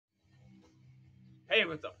Hey,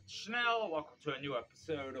 what's up? It's Chanel. Welcome to a new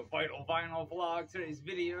episode of Vital Vinyl Vlog. Today's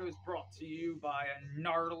video is brought to you by a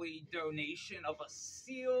gnarly donation of a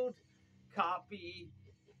sealed copy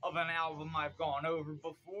of an album I've gone over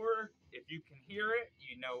before. If you can hear it,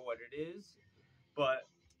 you know what it is. But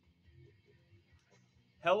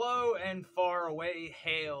Hello and Far Away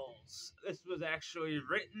Hails. This was actually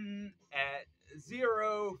written at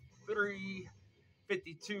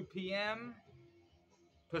 03:52 p.m.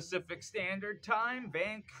 Pacific Standard Time,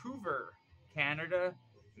 Vancouver, Canada,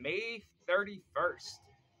 May 31st.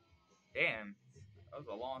 Damn, that was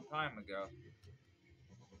a long time ago.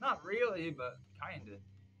 Not really, but kinda.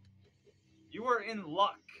 You were in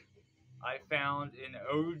luck. I found an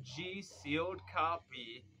OG sealed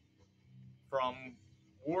copy from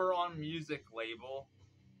War on Music label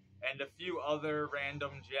and a few other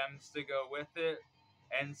random gems to go with it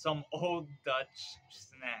and some old Dutch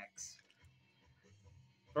snacks.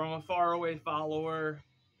 From a faraway follower,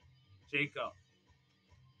 Jacob.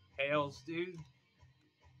 Hails, dude.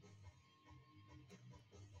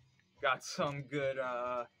 Got some good,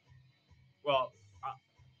 I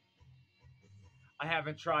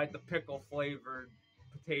haven't tried the pickle flavored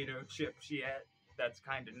potato chips yet. That's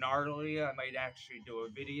kind of gnarly. I might actually do a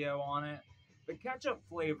video on it. The ketchup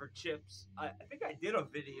flavored chips, I think I did a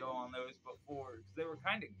video on those before because they were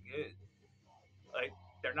kind of good. Like,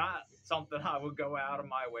 they're not something I would go out of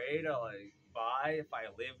my way to, like, buy if I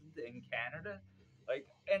lived in Canada. Like,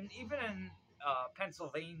 and even in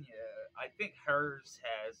Pennsylvania, I think hers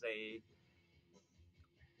has a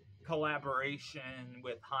collaboration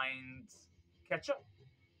with Heinz ketchup.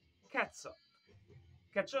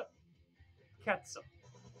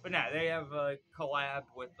 But nah, they have a collab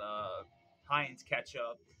with Heinz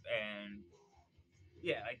ketchup, and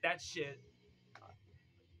yeah, like that shit.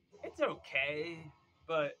 It's okay,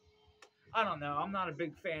 but I don't know. I'm not a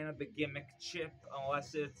big fan of the gimmick chip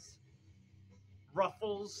unless it's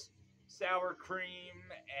Ruffles, sour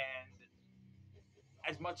cream, and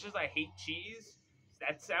as much as I hate cheese,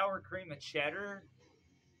 that sour cream and cheddar,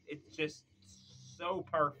 it's just so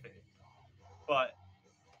perfect. But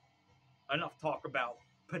enough talk about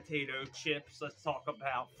potato chips. Let's talk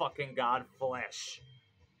about fucking Godflesh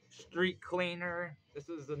Streetcleaner. This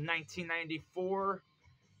is the 1994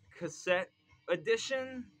 cassette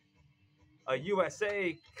edition. A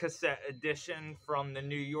USA cassette edition from the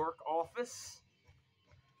New York office.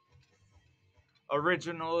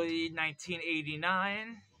 Originally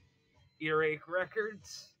 1989, Earache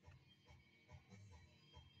Records.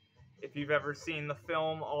 If you've ever seen the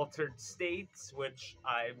film Altered States, which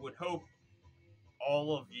I would hope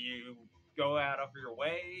all of you go out of your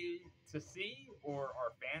way to see or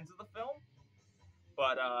are fans of the film.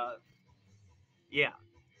 But yeah,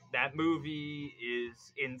 that movie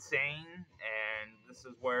is insane, and this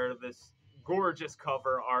is where this gorgeous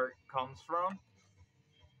cover art comes from.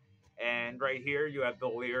 And right here you have the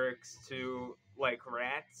lyrics to Like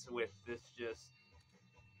Rats with this just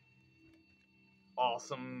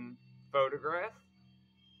awesome photograph.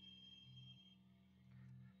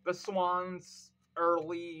 The Swans'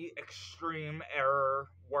 early extreme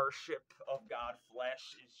error worship of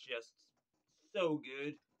Godflesh is just so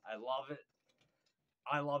good. I love it.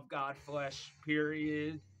 I love Godflesh,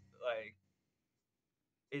 period. Like,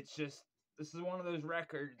 it's just, this is one of those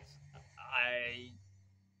records. I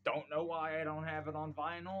don't know why I don't have it on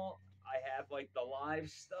vinyl. I have, like, the live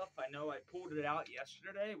stuff. I know I pulled it out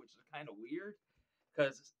yesterday, which is kind of weird.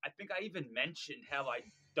 Because I think I even mentioned how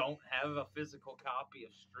I don't have a physical copy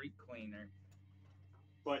of Streetcleaner.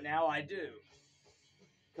 But now I do.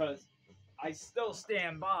 Because I still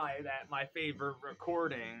stand by that my favorite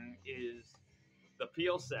recording is the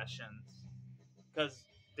Peel sessions. Because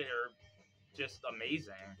they're just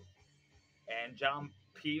amazing. And John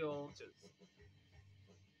Peel just...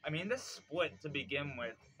 I mean, this split to begin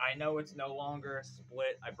with, I know it's no longer a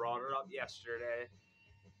split. I brought it up yesterday.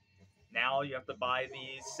 Now you have to buy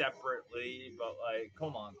these separately, but like,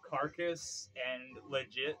 come on, Carcass and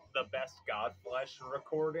legit the best Godflesh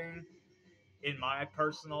recording, in my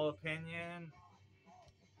personal opinion.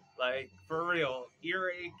 Like, for real,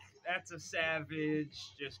 Earache, that's a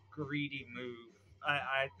savage, just greedy move.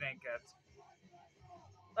 I think that's,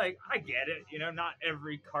 like, I get it, you know, not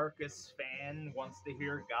every Carcass fan wants to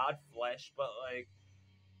hear Godflesh, but like,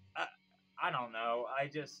 I don't know, I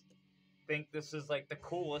just think this is like the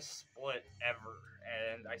coolest split ever,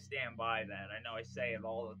 and I stand by that. I know I say it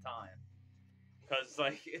all the time because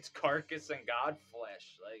like it's Carcass and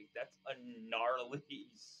Godflesh, like that's a gnarly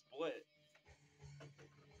split.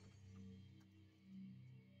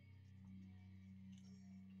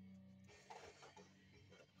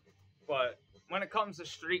 But when it comes to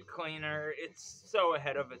Street Cleaner, it's so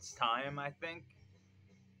ahead of its time, I think.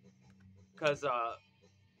 Because,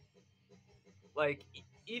 like,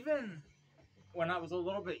 even when I was a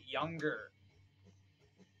little bit younger,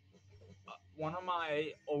 one of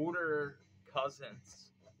my older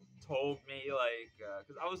cousins told me, like,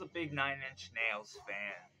 because I was a big Nine Inch Nails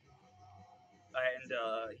fan, and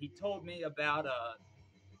he told me about a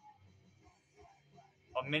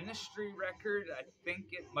Ministry record. I think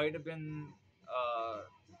it might have been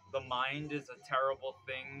 "The Mind Is a Terrible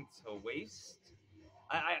Thing to Waste."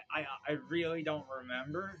 I really don't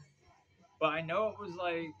remember, but I know it was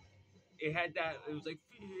like it had that. It was like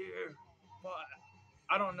fear, but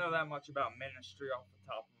I don't know that much about Ministry off the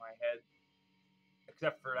top of my head,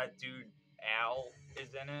 except for that dude Al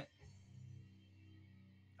is in it.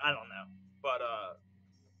 I don't know, but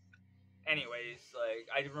anyways, like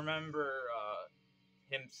I remember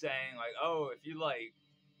him saying like, "Oh, if you like,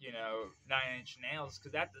 Nine Inch Nails,"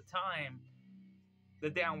 because at the time, the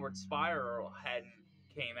Downward Spiral hadn't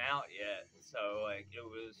came out yet, so like it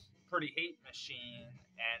was Pretty Hate Machine,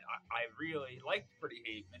 and I really liked Pretty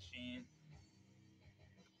Hate Machine,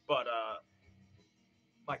 but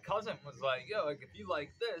my cousin was like, "Yo, like if you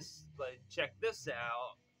like this, like check this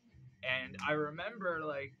out," and I remember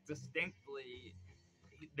like distinctly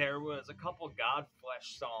there was a couple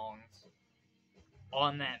Godflesh songs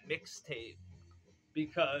on that mixtape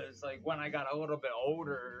because like when I got a little bit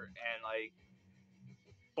older and like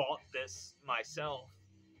bought this myself,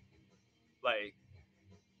 like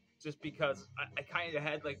just because I kind of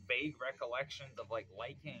had like vague recollections of like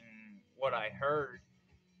liking what I heard,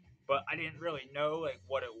 but I didn't really know like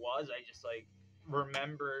what it was. I just like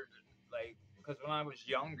remembered like because when I was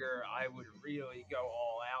younger, I would really go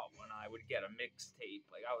all out when I would get a mixtape.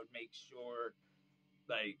 Like I would make sure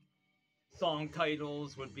like song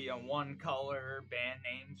titles would be in one color, band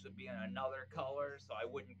names would be in another color, so I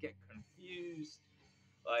wouldn't get confused.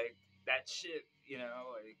 Like that shit,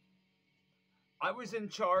 like I was in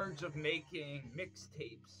charge of making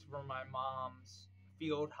mixtapes for my mom's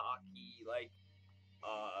field hockey, like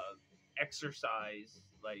exercise,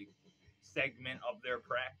 like segment of their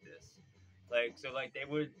practice. Like so, like they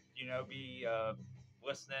would, be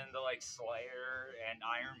listening to like Slayer and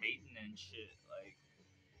Iron Maiden and shit, like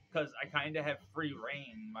because I kind of have free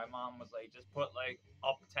reign. My mom was like, just put like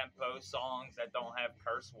up tempo songs that don't have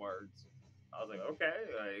curse words. I was like, okay,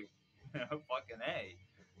 like, fucking A.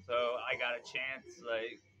 So I got a chance,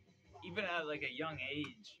 like, even at like a young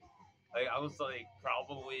age, like I was like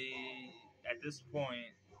probably at this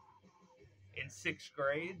point in sixth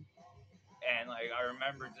grade, and like I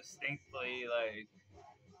remember distinctly, like,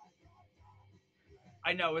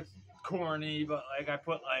 I know it's corny, but like I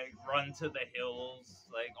put like "Run to the Hills"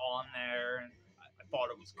 like on there, and I thought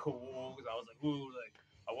it was cool because I was like, ooh, like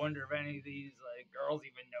I wonder if any of these like girls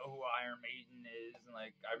even know who Iron Maiden is, and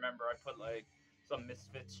like I remember I put like some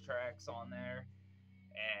Misfits tracks on there,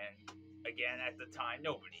 and again at the time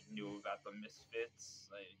nobody knew about the Misfits.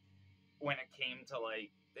 Like when it came to like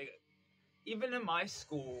even in my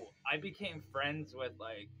school, I became friends with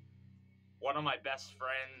like one of my best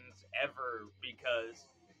friends ever because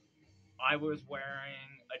I was wearing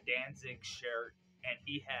a Danzig shirt and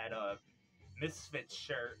he had a Misfits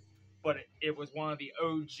shirt, but it was one of the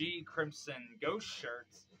OG Crimson Ghost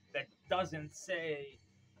shirts that doesn't say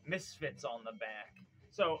Misfits on the back.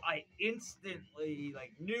 So I instantly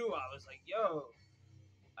like knew. I was like, yo,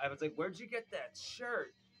 I was like, where'd you get that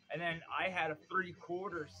shirt? And then I had a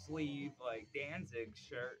 3/4 sleeve like Danzig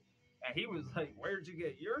shirt, and he was like, where'd you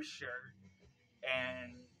get your shirt?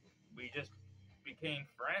 And we just became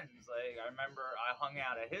friends. Like I remember I hung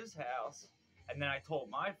out at his house, and then I told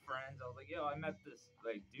my friends, I was like, "Yo, I met this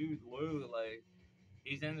like dude Lou. Like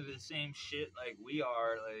he's into the same shit like we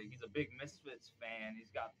are. Like he's a big Misfits fan. He's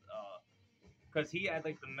got because he had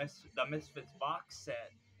like the Misfits box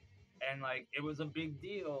set, and like it was a big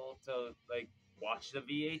deal to like watch the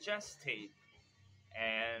VHS tape."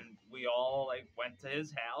 And we all like went to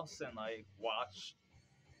his house and like watched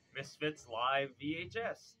Misfits live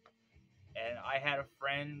VHS. And I had a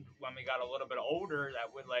friend when we got a little bit older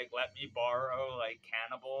that would like let me borrow like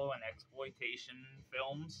cannibal and exploitation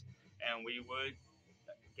films, and we would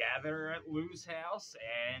gather at Lou's house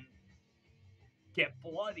and get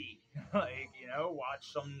bloody, like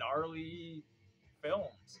watch some gnarly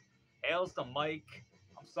films. Hails to Mike.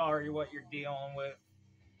 I'm sorry what you're dealing with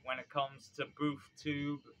when it comes to Booth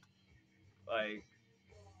Tube. Like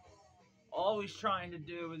all he's trying to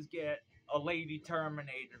do is get a Lady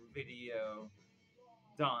Terminator video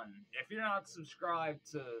done. If you're not subscribed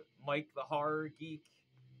to Mike the Horror Geek,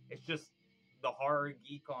 it's just the Horror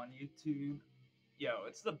Geek on YouTube. yo,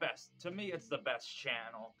 it's the best. To me, it's the best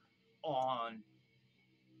channel on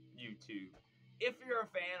YouTube. If you're a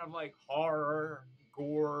fan of like horror,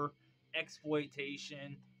 gore,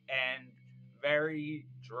 exploitation, and very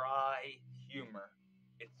dry humor,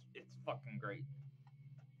 it's fucking great.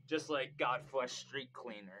 Just like Godflesh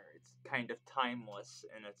Streetcleaner, it's kind of timeless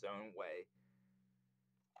in its own way.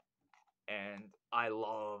 And I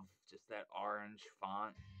love just that orange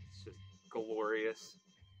font. It's just glorious.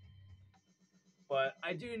 But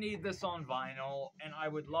I do need this on vinyl, and I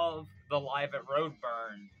would love the Live at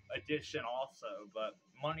Roadburn edition also, but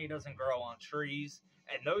money doesn't grow on trees,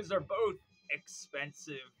 and those are both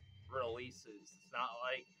expensive releases. It's not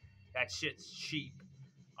like that shit's cheap.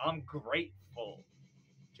 I'm grateful,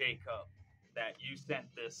 Jacob, that you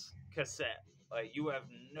sent this cassette. Like, you have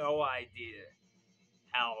no idea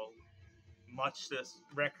how much this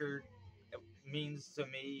record means to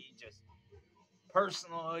me, just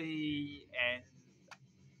personally, and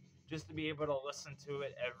just to be able to listen to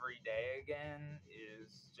it every day again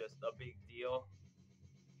is just a big deal.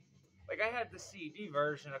 Like, I had the CD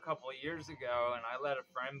version a couple of years ago, and I let a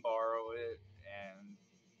friend borrow it, and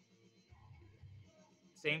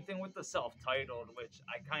same thing with the self-titled, which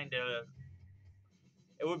I kind of,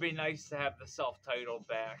 it would be nice to have the self-titled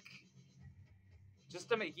back, just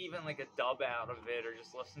to make even like a dub out of it, or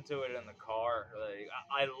just listen to it in the car. Like,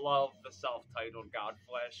 I love the self-titled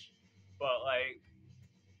Godflesh, but like,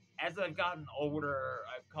 as I've gotten older,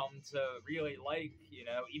 I've come to really like, you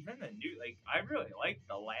know, even the new, like, I really like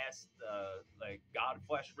the last, like,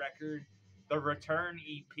 Godflesh record. The Return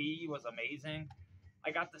EP was amazing.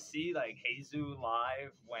 I got to see, like, Jesus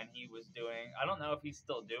live when he was doing, I don't know if he's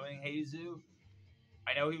still doing Jesus.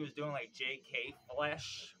 I know he was doing, like, JK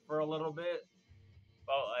Flesh for a little bit,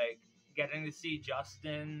 but, like, getting to see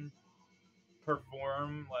Justin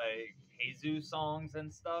perform, like, Jesus songs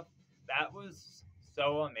and stuff, that was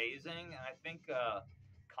so amazing. And I think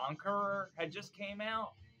Conqueror had just came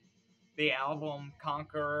out. The album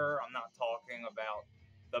Conqueror. I'm not talking about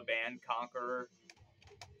the band Conqueror.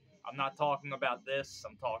 I'm not talking about this.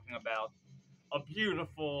 I'm talking about a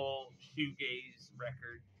beautiful shoegaze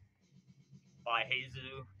record by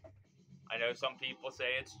Jesus. I know some people say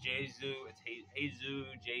it's Jesus, it's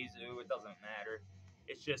Jesus, it doesn't matter.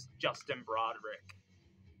 It's just Justin Broderick.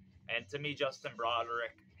 And to me, Justin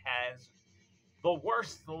Broderick has the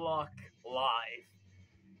worst luck live.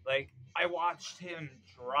 Like, I watched him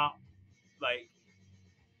drop, like,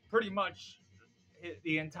 pretty much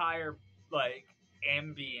the entire, like,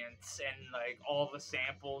 ambience and, like, all the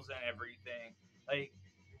samples and everything. Like,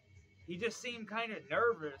 he just seemed kind of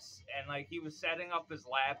nervous, and, like, he was setting up his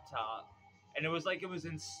laptop, and it was like it was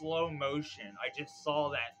in slow motion. I just saw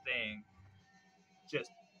that thing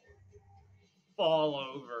just fall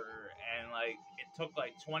over, and, like, it took,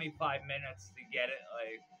 like, 25 minutes to get it,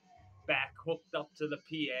 like, back hooked up to the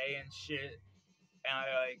PA and shit. And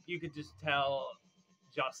like, you could just tell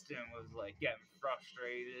Justin was like getting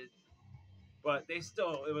frustrated, but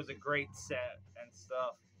it was a great set and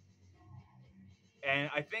stuff. And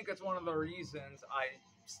I think it's one of the reasons I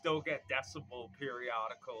still get Decibel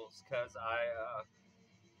periodicals, because I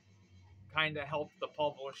kind of helped the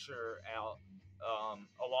publisher out,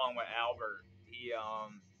 along with Albert. He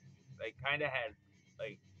like kind of had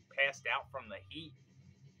like passed out from the heat,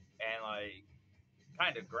 and like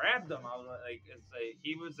kind of grabbed him. I was like, it's like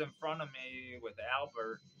he was in front of me with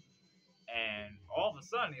Albert, and all of a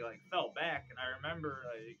sudden he like fell back, and I remember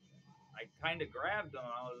like I kind of grabbed him.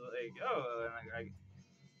 And I was like, oh, and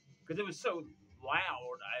because it was so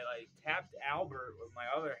loud, I like tapped Albert with my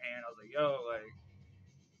other hand. I was like, yo, like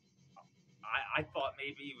I thought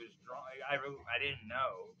maybe he was drunk. I didn't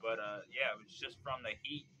know, but yeah, it was just from the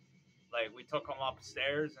heat. Like, we took him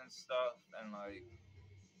upstairs and stuff, and like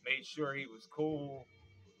made sure he was cool.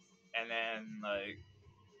 And then, like,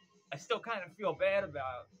 I still kind of feel bad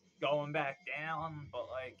about going back down, but,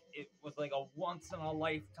 like, it was, like, a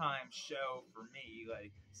once-in-a-lifetime show for me,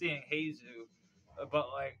 like, seeing Jesus.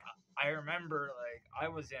 But, like, I remember, like, I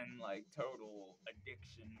was in, like, total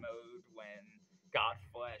addiction mode when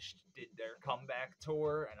Godflesh did their comeback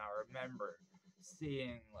tour, and I remember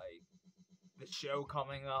seeing, like, the show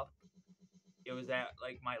coming up. It was at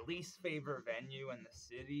like my least favorite venue in the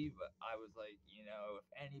city, but I was like, you know, if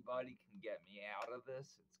anybody can get me out of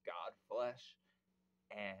this, it's Godflesh.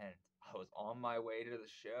 And I was on my way to the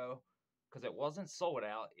show because it wasn't sold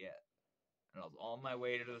out yet. And I was on my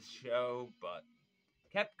way to the show, but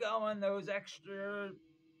kept going those extra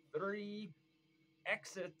 3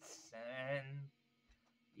 exits, and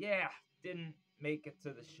yeah, didn't make it to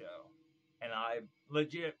the show. And I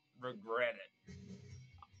legit regret it.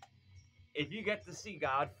 if you get to see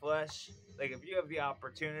Godflesh, like if you have the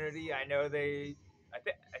opportunity, I know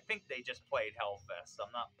I think they just played Hellfest.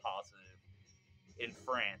 I'm not positive in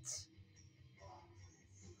France,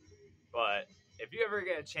 but if you ever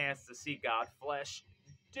get a chance to see Godflesh,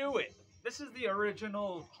 do it. This is the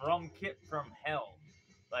original drum kit from hell.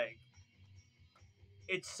 Like,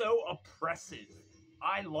 it's so oppressive.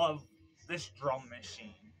 I love this drum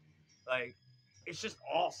machine. Like, it's just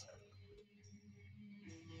awesome.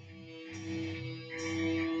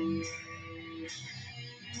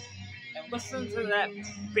 And listen to that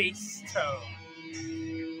bass tone.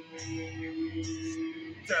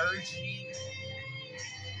 Dirgy.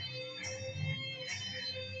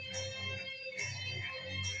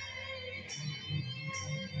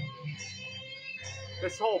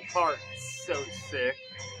 This whole part is so sick.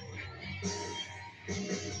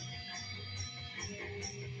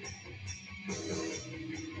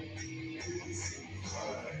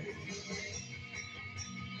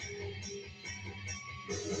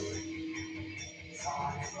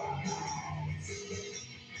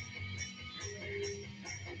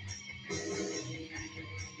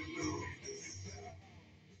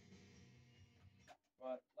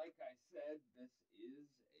 But like I said, this is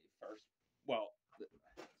a first. Well,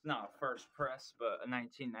 it's not a first press, but a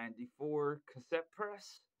 1994 cassette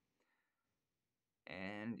press.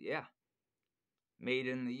 And yeah, made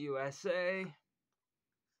in the USA.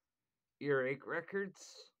 Earache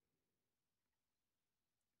Records.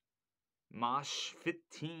 Mosh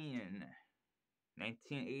 15.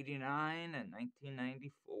 1989 and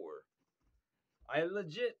 1994. I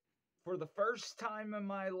legit, for the first time in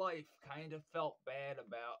my life, kind of felt bad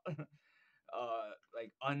about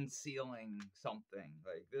like unsealing something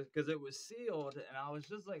like this because it was sealed and I was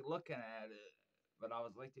just like looking at it, but I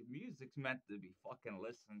was like, the music's meant to be fucking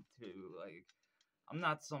listened to. Like, I'm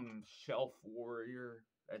not some shelf warrior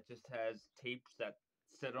that just has tapes that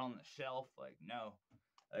sit on the shelf. Like, no.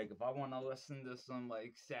 Like, if I want to listen to some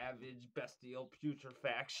like savage bestial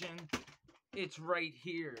putrefaction, it's right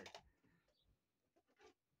here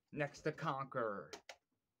next to Conqueror.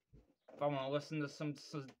 If I want to listen to some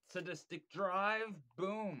sadistic drive,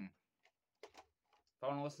 boom. If I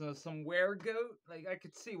want to listen to some Weregoat, like, I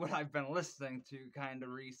could see what I've been listening to kind of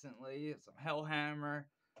recently. Some Hellhammer,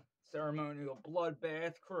 Ceremonial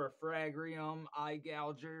Bloodbath, Crurifragrium, Eye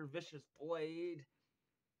Gouger, Vicious Blade,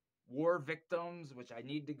 War Victims, which I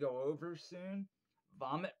need to go over soon,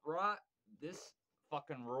 Vomit Rot. This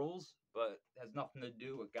fucking rules, but has nothing to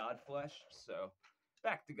do with Godflesh. So,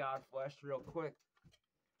 back to Godflesh real quick.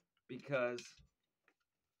 Because,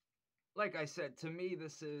 like I said, to me,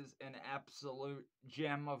 this is an absolute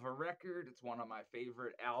gem of a record. It's one of my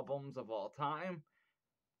favorite albums of all time.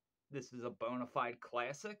 This is a bona fide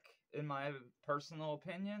classic, in my personal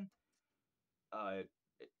opinion. Uh,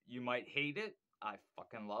 you might hate it. I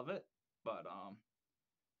fucking love it. But,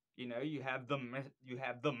 you know, you have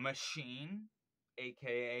the machine,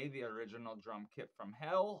 aka the original drum kit from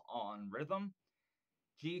hell, on rhythm.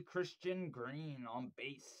 G. Christian Green on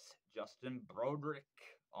bass. Justin Broderick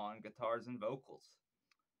on guitars and vocals.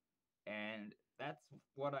 And that's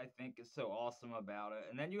what I think is so awesome about it.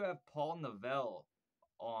 And then you have Paul Novell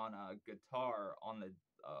on guitar on the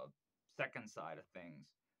second side of things.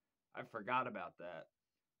 I forgot about that.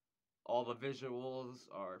 All the visuals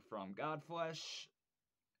are from Godflesh,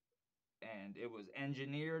 and it was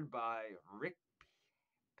engineered by Rick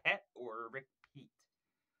Pett or Rick Pete.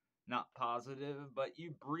 Not positive, but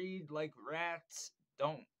you breed like rats.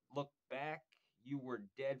 Don't look back. You were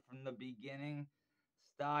dead from the beginning.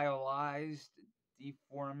 Stylized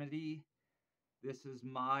deformity. This is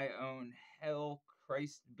my own hell.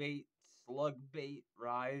 Christ bait, slug bait,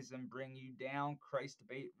 rise and bring you down. Christ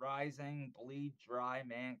bait rising, bleed dry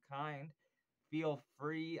mankind. Feel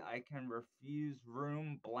free, I can refuse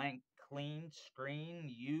room, blank, clean,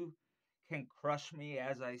 screen. You can crush me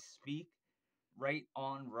as I speak. Right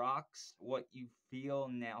on rocks, what you feel,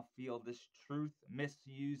 now feel this truth.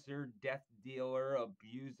 Misuser, death dealer,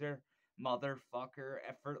 abuser, motherfucker,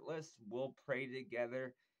 effortless, we'll pray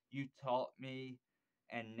together. You taught me,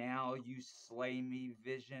 and now you slay me.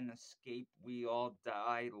 Vision, escape, we all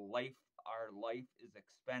die. Life, our life is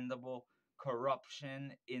expendable.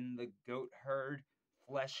 Corruption in the goat herd.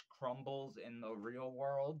 Flesh crumbles in the real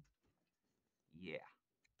world. Yeah.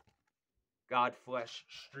 Godflesh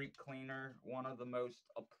Streetcleaner, one of the most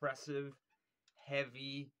oppressive,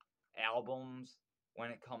 heavy albums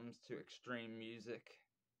when it comes to extreme music,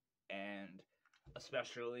 and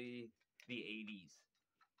especially the 80s,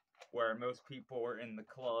 where most people were in the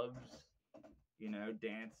clubs, you know,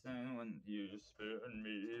 dancing when you spin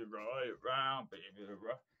me right round, baby.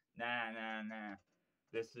 Nah, nah, nah.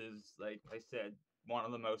 This is, like I said, one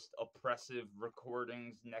of the most oppressive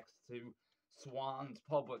recordings next to Swan's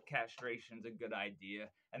public castration's a good idea.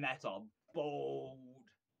 And that's a bold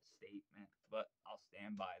statement, but I'll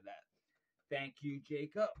stand by that. Thank you,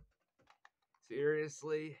 Jacob.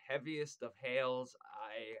 Seriously, heaviest of hails.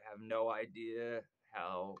 I have no idea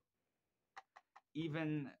how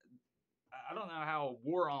even I don't know how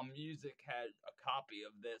War on Music had a copy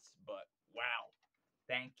of this, but wow.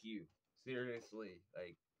 Thank you. Seriously,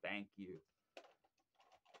 like, thank you.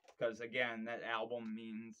 Because, again, that album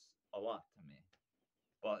means a lot to me.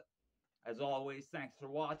 But, as always, thanks for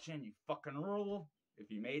watching. You fucking rule.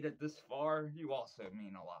 If you made it this far, you also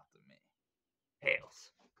mean a lot to me.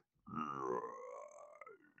 Hails.